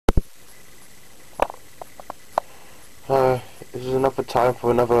another time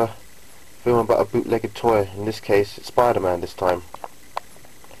for another film about a bootlegged toy. In this case, it's Spider-Man this time.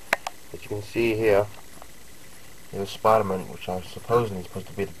 As you can see here, there's Spider-Man, which I supposedly is supposed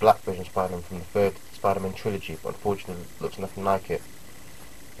to be the black version of Spider-Man from the third Spider-Man trilogy, but unfortunately it looks nothing like it.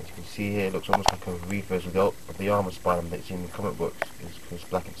 As you can see here, it looks almost like a reverse of the armored Spider-Man that you see in the comic books, because it's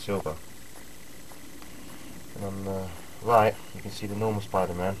black and silver. And on the right, you can see the normal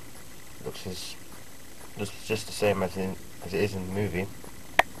Spider-Man. It looks just the same as it is in the movie.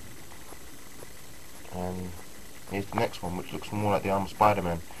 And here's the next one, which looks more like the armored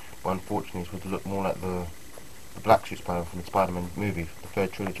Spider-Man, but unfortunately it's would look more like the black suit Spider-Man from the Spider-Man movie, the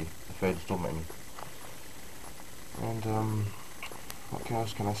third trilogy, the third installment. And what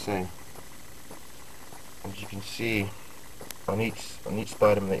else can I say? As you can see, on each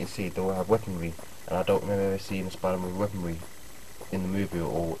Spider-Man that you see, they will have weaponry, and I don't remember ever seeing a Spider-Man with weaponry in the movie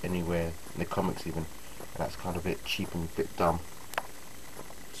or anywhere in the comics even, and that's kind of a bit cheap and a bit dumb.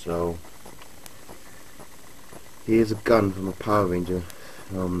 So here's a gun from a Power Ranger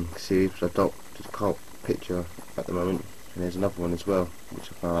series, which I just can't picture at the moment, and there's another one as well, which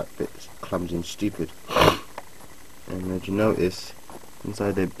I find like a bit clumsy and stupid. And as you notice,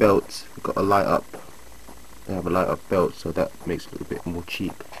 inside their belts, they've got a light up. They have a light up belt, so that makes it a little bit more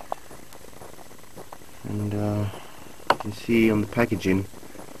cheap. And you can see on the packaging,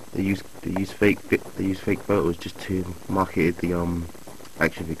 they use fake photos just to market the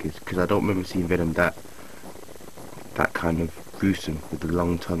action figures, because I don't remember seeing Venom that kind of gruesome with the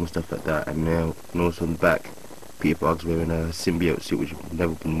long tongue and stuff like that. And also on the back, Peter Parker's wearing a symbiote suit, which has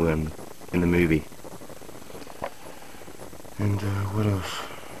never been worn in the movie. And what else?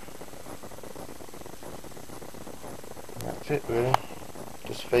 That's it really.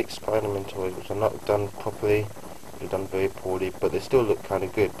 Just fake Spider-Man toys, which are not done properly, they're done very poorly, but they still look kind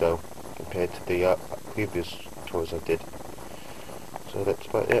of good though, compared to the previous toys I did. So that's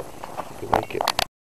about it. You can make it.